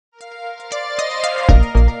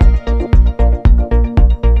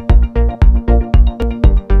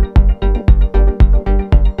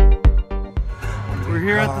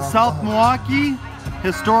South Milwaukee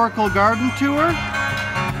Historical Garden Tour.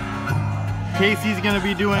 Casey's going to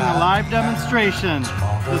be doing a live demonstration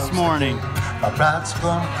this morning.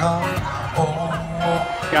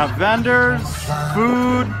 Got vendors,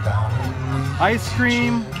 food, ice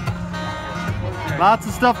cream, lots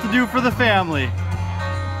of stuff to do for the family.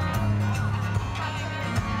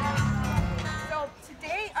 So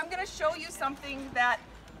today I'm going to show you something that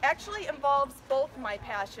actually involves both my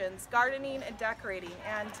passions, gardening and decorating.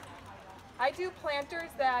 And I do planters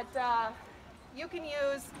that you can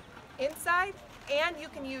use inside and you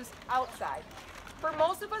can use outside. For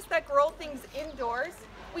most of us that grow things indoors,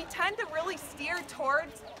 we tend to really steer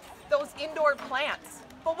towards those indoor plants.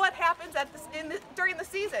 But what happens during the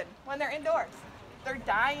season when they're indoors? They're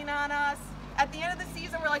dying on us. At the end of the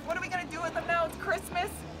season, we're like, what are we going to do with them now? It's Christmas.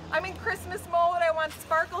 I'm in Christmas mode. I want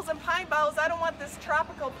sparkles and pine boughs. I don't want this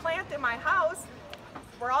tropical plant in my house.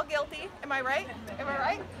 We're all guilty. Am I right? Am I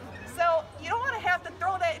right? So you don't want to have to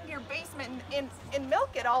throw that in your basement and milk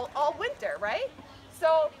it all winter, right?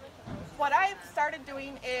 So what I've started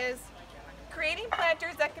doing is creating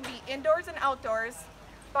planters that can be indoors and outdoors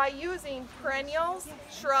by using perennials,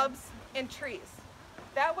 shrubs, and trees.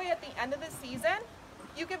 That way at the end of the season,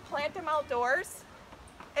 you can plant them outdoors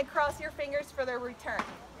and cross your fingers for their return.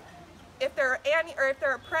 If they're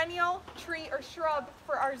a perennial, tree, or shrub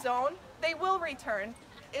for our zone, they will return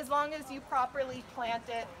as long as you properly plant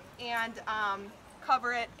it and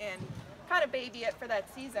cover it and kind of baby it for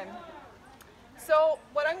that season. So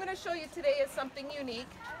what I'm going to show you today is something unique.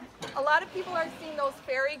 A lot of people are seeing those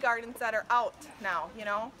fairy gardens that are out now, you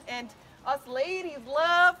know, and us ladies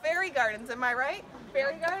love fairy gardens, am I right?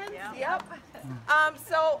 Fairy gardens? Yep.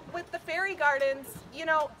 So with the fairy gardens, you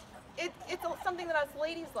know, it's something that us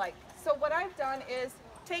ladies like. So what I've done is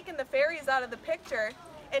taken the fairies out of the picture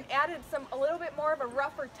and added a little bit more of a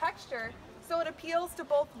rougher texture so it appeals to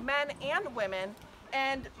both men and women.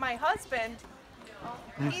 And my husband,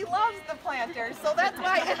 he loves the planters, so that's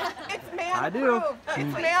why it's man approved.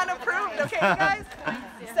 It's man approved, okay, guys?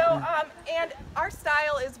 So, and our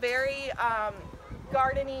style is very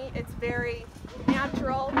gardeny, it's very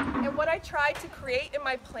natural. And what I try to create in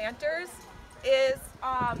my planters is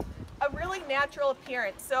a really natural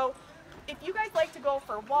appearance. So if you guys like to go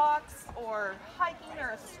for walks or hiking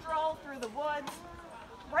or a stroll through the woods,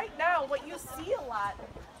 right now what you see a lot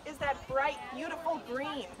is that bright, beautiful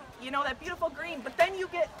green. You know, that beautiful green, but then you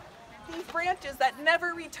get these branches that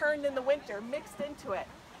never returned in the winter mixed into it.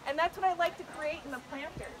 And that's what I like to create in the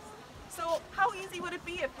planters. So how easy would it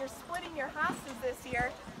be if you're splitting your hostas this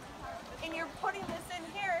year and you're putting this in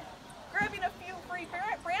here, grabbing a few free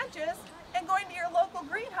branches and going to your local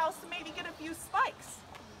greenhouse to maybe get a few spikes?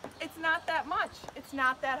 It's not that much. It's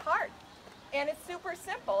not that hard. And it's super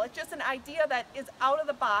simple. It's just an idea that is out of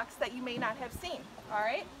the box that you may not have seen, all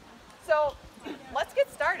right? So let's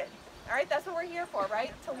get started, all right? That's what we're here for,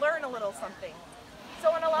 right? To learn a little something.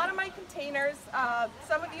 So in a lot of my containers,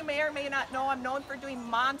 some of you may or may not know, I'm known for doing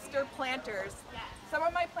monster planters. Some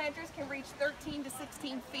of my planters can reach 13 to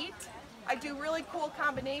 16 feet. I do really cool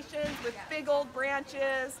combinations with big old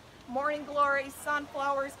branches, morning glory,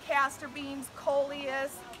 sunflowers, castor beans,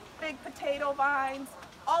 coleus, big potato vines,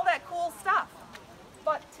 all that cool stuff.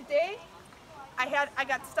 But today, I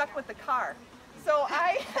got stuck with the car. So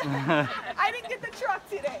I didn't get the truck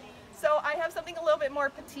today. So I have something a little bit more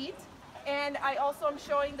petite. And I also am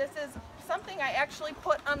showing this is something I actually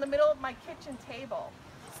put on the middle of my kitchen table.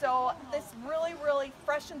 So this really, really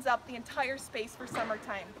freshens up the entire space for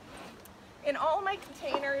summertime. In all my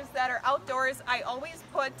containers that are outdoors, I always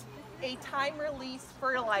put a time-release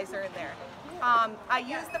fertilizer in there. I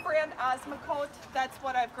use the brand Osmocote. That's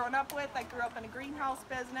what I've grown up with. I grew up in a greenhouse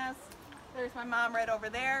business. There's my mom right over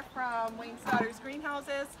there from Wayne Stotter's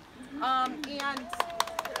Greenhouses. And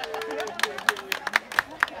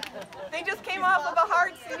they just came off of a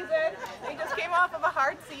hard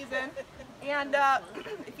season. And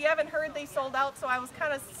if you haven't heard, they sold out, so I was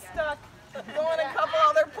kind of stuck going a couple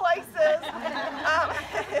other places.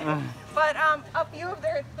 But a few of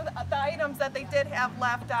the items that they did have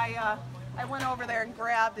left, I went over there and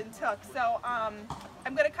grabbed and took. So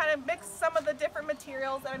I'm going to kind of mix some of the different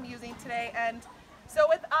materials that I'm using today. And so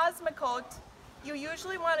with Osmocote, you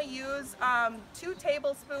usually want to use 2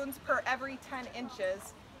 tablespoons per every 10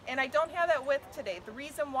 inches. And I don't have that width today. The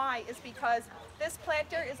reason why is because this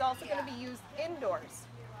planter is also going to be used indoors.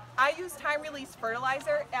 I use time-release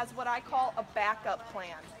fertilizer as what I call a backup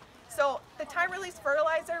plan. So the time-release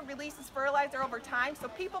fertilizer releases fertilizer over time, so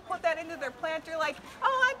people put that into their planter like,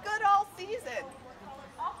 oh, I'm good all season.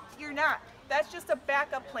 You're not. That's just a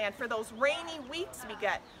backup plan for those rainy weeks we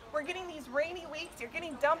get. We're getting these rainy weeks, you're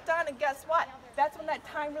getting dumped on, and guess what? That's when that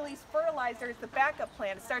time-release fertilizer is the backup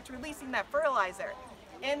plan. It starts releasing that fertilizer.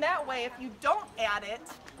 And that way, if you don't add it,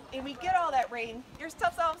 and we get all that rain, your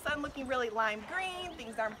stuff's all of a sudden looking really lime green,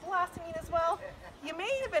 things aren't blossoming as well. You may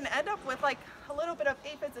even end up with like a little bit of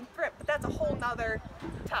aphids and thrip, but that's a whole nother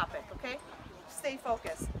topic, okay? Stay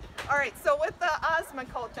focused. All right, so with the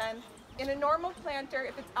osmocoten, in a normal planter,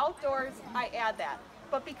 if it's outdoors, I add that.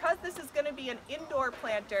 But because this is gonna be an indoor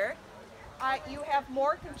planter, you have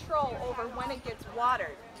more control over when it gets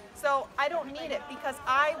watered. So I don't need it because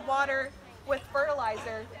I water with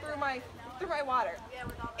fertilizer through my water.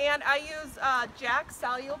 And I use Jack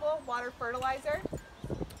soluble water fertilizer.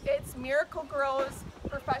 It's Miracle Grow's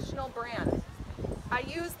professional brand. I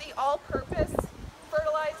use the all-purpose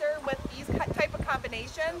fertilizer with these type of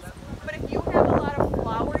combinations, but if you have a lot of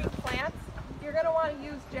flowering plants, you're going to want to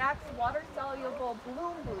use Jack's water soluble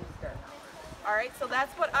bloom booster. All right, so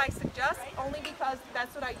that's what I suggest, only because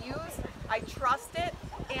that's what I use. I trust it,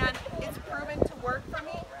 and it's proven to work for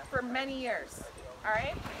me for many years. All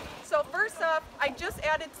right, so first off, I just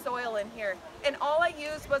added soil in here, and all I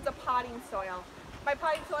used was a potting soil. My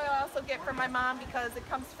potting soil I also get from my mom because it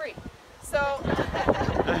comes free. So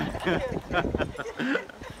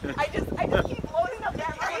I just keep loading up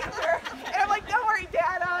that Ranger, and I'm like, don't worry,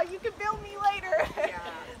 Dad, you can bill me later.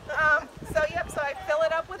 So I fill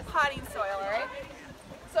it up with potting soil, all right?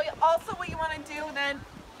 So also what you want to do then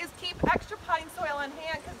is keep extra potting soil on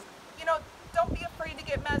hand, because, you know, don't be afraid to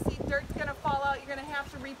get messy. Dirt's going to fall out. You're going to have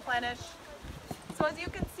to replenish. So as you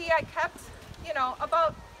can see, I kept, you know,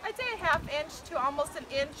 about, I'd say a ½ inch to almost an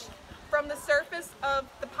inch from the surface of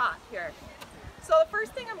the pot here. So the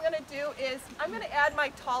first thing I'm going to do is I'm going to add my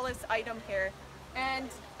tallest item here. And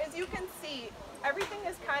as you can see, everything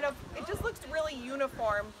is kind of, it just looks really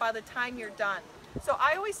uniform by the time you're done. So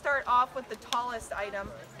I always start off with the tallest item,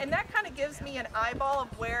 and that kind of gives me an eyeball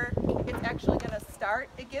of where it's actually going to start.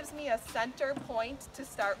 It gives me a center point to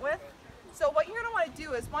start with. So what you're going to want to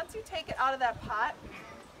do is once you take it out of that pot,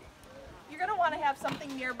 you're going to want to have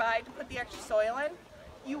something nearby to put the extra soil in.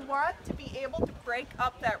 You want to be able to break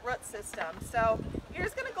up that root system. So you're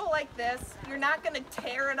just going to go like this. You're not going to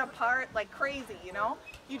tear it apart like crazy, you know.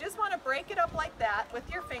 You just want to break it up like that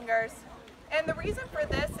with your fingers. And the reason for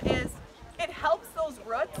this is it helps those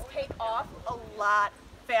roots take off a lot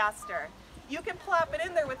faster. You can plop it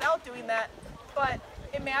in there without doing that, but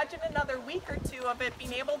imagine another week or two of it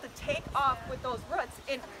being able to take off with those roots.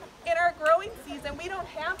 In our growing season, we don't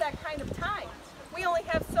have that kind of time. We only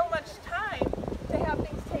have so much time to have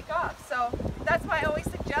things take off. So that's why I always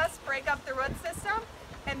suggest break up the root system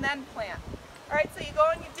and then plant. All right, so you go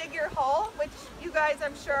and you dig your hole, which you guys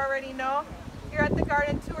I'm sure already know. You're at the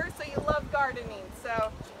garden tour, so you love gardening.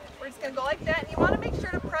 So we're just gonna go like that, and you wanna make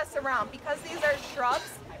sure to press around because these are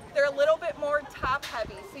shrubs. They're a little bit more top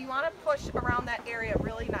heavy, so you wanna push around that area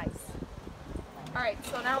really nice. All right,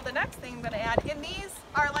 so now the next thing I'm gonna add, and these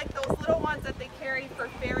are like those little ones that they carry for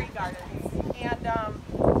fairy gardens. And I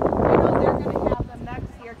know they're gonna have them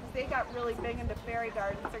next year because they got really big into fairy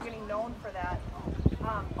gardens. They're getting known for that.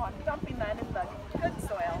 On dumping that in the good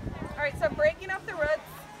soil. All right, so I'm breaking up the roots.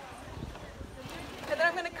 And then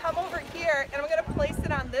I'm going to come over here and I'm going to place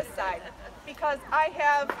it on this side because I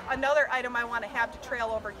have another item I want to have to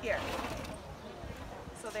trail over here.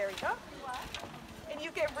 So there we go. And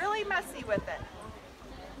you get really messy with it.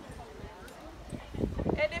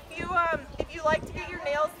 And if you like to get your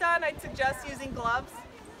nails done, I'd suggest using gloves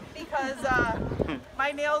because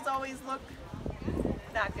my nails always look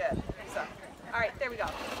not good. So, all right, there we go.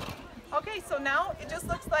 Okay, so now it just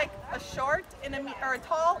looks like a short and a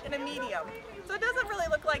tall and a medium. So it doesn't really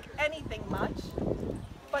look like anything much,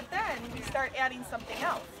 but then we start adding something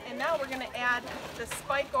else. And now we're gonna add the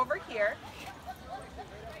spike over here.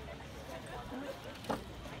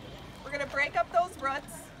 We're gonna break up those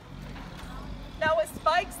roots. Now with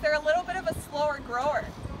spikes, they're a little bit of a slower grower.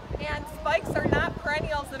 And spikes are not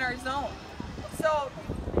perennials in our zone. So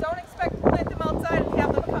don't expect to plant them outside and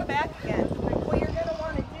have them come back again. What you're gonna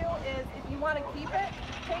wanna do is, if you wanna keep it,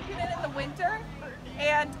 take it in the winter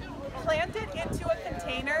and plant it into a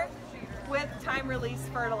container with time-release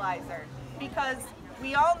fertilizer. Because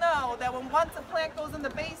we all know that once a plant goes in the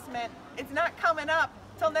basement, it's not coming up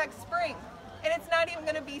till next spring. And it's not even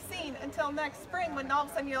gonna be seen until next spring when all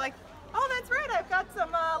of a sudden you're like, oh, that's right, I've got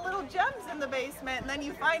some little gems in the basement. And then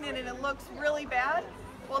you find it and it looks really bad.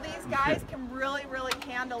 Well, these guys can really, really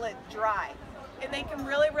handle it dry. And they can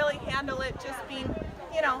really, really handle it just being,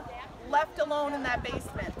 you know, left alone in that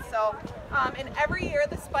basement. So, and every year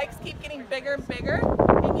the spikes keep getting bigger and bigger,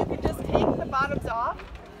 and you can just take the bottoms off,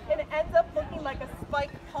 and it ends up looking looking like a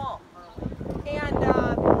spiked palm. And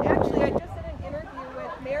actually, I just did an interview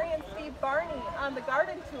with Mary and Steve Barney on the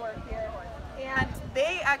garden tour here, and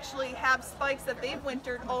they actually have spikes that they've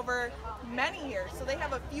wintered over many years. So they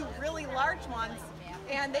have a few really large ones,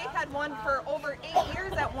 and they had one for over 8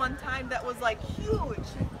 years at one time that was like huge.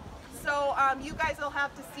 So you guys will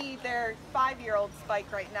have to see their 5-year-old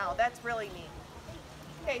spike right now. That's really neat.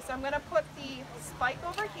 Okay, so I'm going to put the spike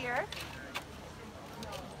over here.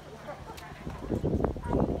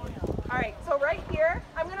 All right, so right here,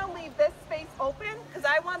 I'm going to leave this space open because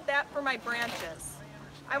I want that for my branches.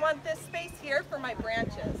 I want this space here for my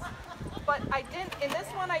branches. But I didn't, in this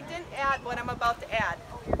one, I didn't add what I'm about to add.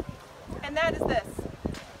 And that is this.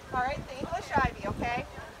 All right, the English ivy, okay?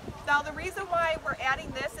 Now the reason why we're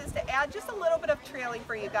adding this is to add just a little bit of trailing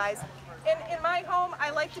for you guys. In my home,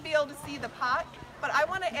 I like to be able to see the pot, but I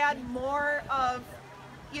want to add more of,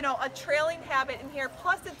 you know, a trailing habit in here.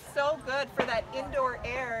 Plus it's so good for that indoor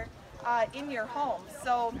air in your home.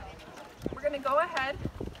 So we're going to go ahead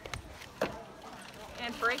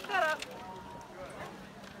and break that up.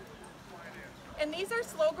 And these are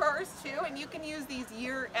slow growers too, and you can use these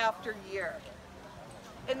year after year.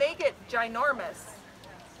 And they get ginormous.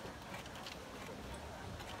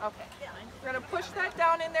 Okay, we're going to push that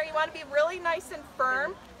down in there. You want to be really nice and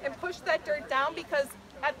firm and push that dirt down because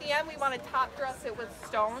at the end we want to top dress it with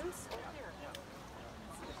stones.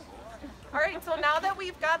 All right, so now that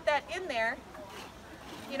we've got that in there,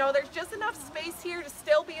 you know, there's just enough space here to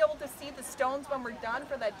still be able to see the stones when we're done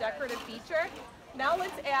for that decorative feature. Now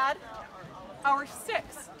let's add our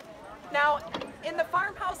sticks. Now, in the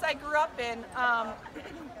farmhouse I grew up in,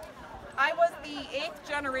 I was the 8th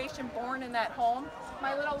generation born in that home.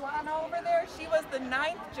 My little Lana over there, she was the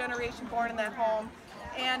 9th generation born in that home.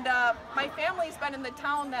 And my family's been in the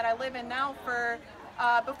town that I live in now for,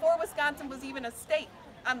 before Wisconsin was even a state,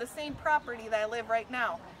 on the same property that I live right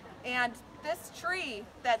now. And this tree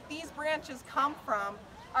that these branches come from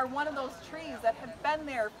are one of those trees that have been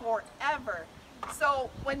there forever.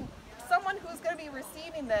 So when someone who's going to be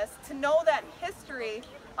receiving this, to know that history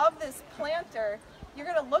of this planter, you're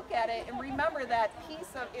going to look at it and remember that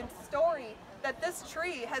piece of its story, that this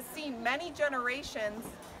tree has seen many generations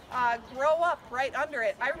grow up right under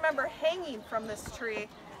it. I remember hanging from this tree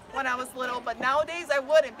when I was little, but nowadays I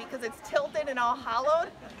wouldn't because it's tilted and all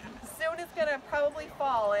hollowed. Soon it's going to probably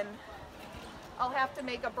fall and I'll have to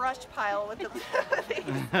make a brush pile with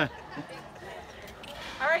the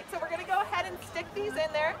All right, so we're going to go ahead and stick these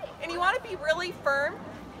in there, and you want to be really firm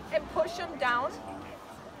and push them down.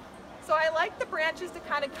 So I like the branches to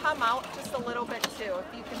kind of come out just a little bit too,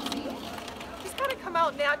 if you can see. Just kind of come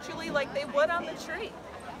out naturally like they would on the tree,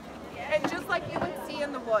 and just like you would see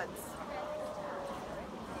in the woods.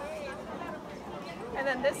 And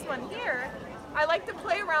then this one here, I like to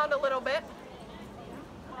play around a little bit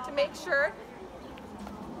to make sure.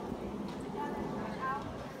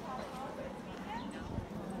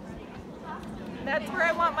 That's where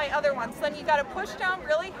I want my other one. So then you got to push down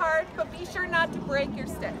really hard, but be sure not to break your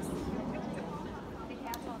sticks.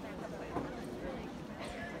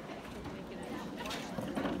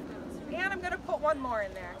 And I'm going to put one more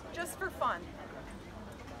in there, just for fun.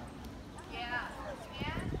 Yeah.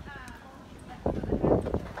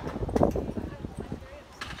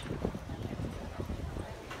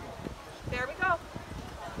 There we go. All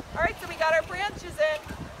right, so we got our branches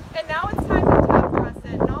in, and now it's time to top dress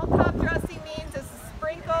it. And all top dressing means is to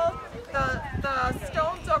sprinkle the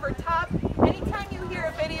stones over top. Anytime you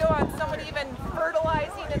hear a video on someone even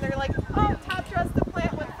fertilizing and they're like, oh, top dress the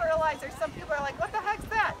plant with fertilizer, some people are like, what the heck's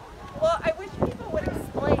that? Well, I wish people would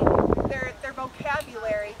explain their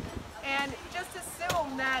vocabulary and just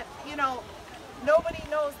assume that, you know, nobody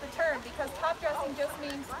knows the term, because top dressing just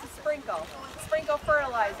means to sprinkle. Sprinkle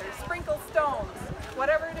fertilizer, sprinkle stones,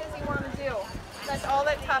 whatever it is you want to do. That's all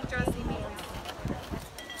that top dressing means.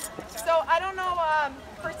 So I don't know,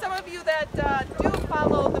 for some of you that do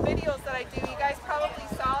follow the videos that I do, you guys probably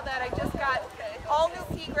saw that I just got all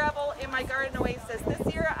new pea gravel in my garden oasis.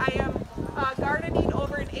 This year I am gardening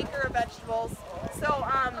over an acre of vegetables. So,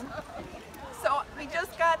 so we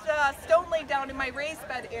just got stone laid down in my raised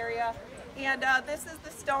bed area. And this is the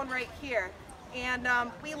stone right here, and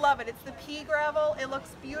we love it. It's the pea gravel. It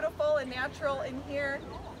looks beautiful and natural in here,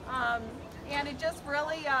 and it just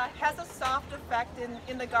really has a soft effect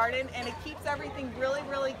in the garden, and it keeps everything really,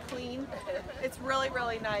 really clean. It's really,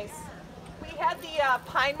 really nice. We had the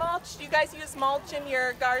pine mulch. Do you guys use mulch in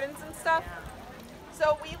your gardens and stuff?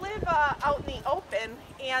 So we live out in the open,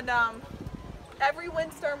 and every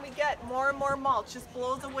windstorm we get, more and more mulch just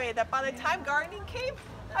blows away. That by the time gardening came,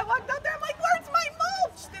 I walked out there, I'm like, where's my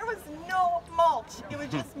mulch? There was no mulch It was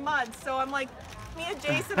just mud. So I'm like, me and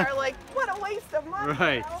Jason are like, what a waste of money.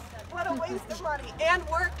 Right. You know? What a waste of money. And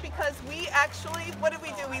work, because we actually, what did we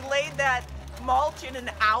do? We laid that mulch in an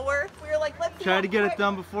hour. We were like, let's Try to get it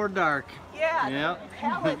done before dark. Yeah, Yep.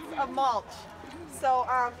 pallets of mulch. So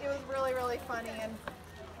it was really, really funny. And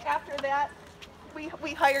after that,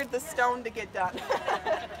 we hired the stone to get done.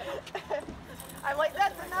 I'm like,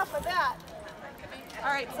 that's enough of that. All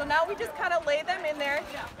right, so now we just kind of lay them in there.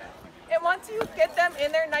 And once you get them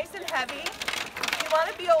in there nice and heavy, you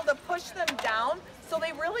want to be able to push them down so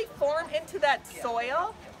they really form into that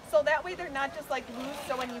soil. So that way they're not just like loose,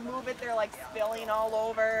 so when you move it, they're like spilling all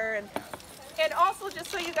over. And also, just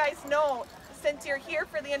so you guys know, since you're here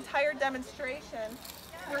for the entire demonstration,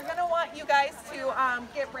 we're gonna want you guys to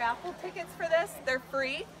get raffle tickets for this. They're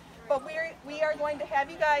free, but we are going to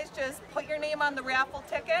have you guys just put your name on the raffle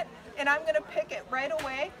ticket, and I'm gonna pick it right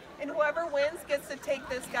away, and whoever wins gets to take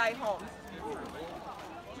this guy home.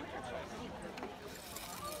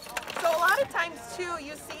 So a lot of times too,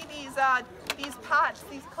 you see these pots,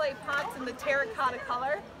 these clay pots in the terracotta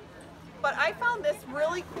color. But I found this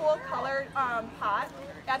really cool colored pot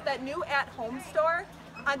at that new At Home store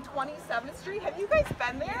on 27th Street. Have you guys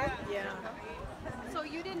been there? Yeah. So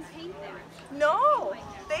you didn't paint that? No,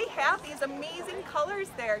 they have these amazing colors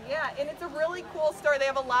there. Yeah, and it's a really cool store. They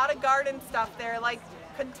have a lot of garden stuff there, like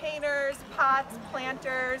containers, pots,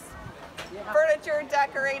 planters, furniture,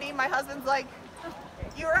 decorating. My husband's like,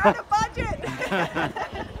 you're on a budget.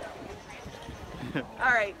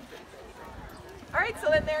 All right. All right, so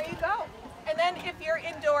then there you go. And then if you're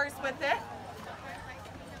indoors with it,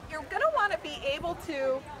 you're gonna wanna be able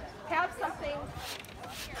to have something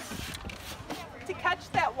to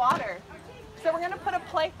catch that water. So we're gonna put a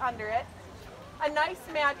plate under it, a nice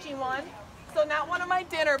matching one. So not one of my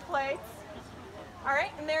dinner plates. All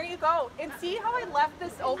right, and there you go. And see how I left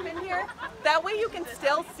this open here? That way you can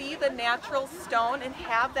still see the natural stone and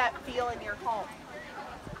have that feel in your home.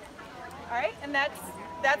 All right, and that's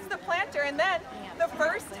the planter. And then the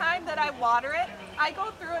first time that I water it, I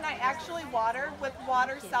go through and I actually water with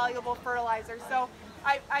water-soluble fertilizer. So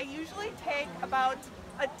I usually take about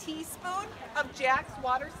a teaspoon of Jack's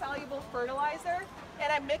water-soluble fertilizer,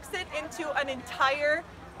 and I mix it into an entire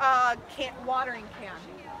watering can.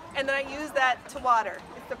 And then I use that to water.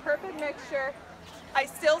 It's the perfect mixture. I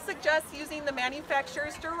still suggest using the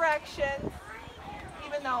manufacturer's directions,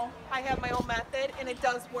 even though I have my own method, and it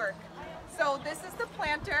does work. So this is the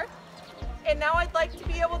planter, and now I'd like to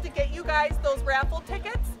be able to get you guys those raffle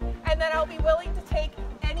tickets, and then I'll be willing to take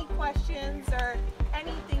any questions or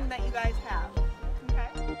anything that you guys have.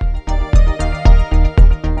 Okay?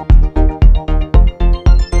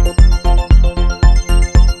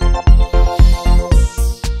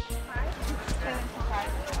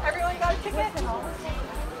 Everyone got a ticket?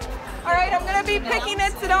 All right, I'm going to be picking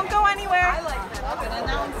it, so don't go anywhere. I like that. I'm going to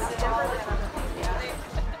announce it.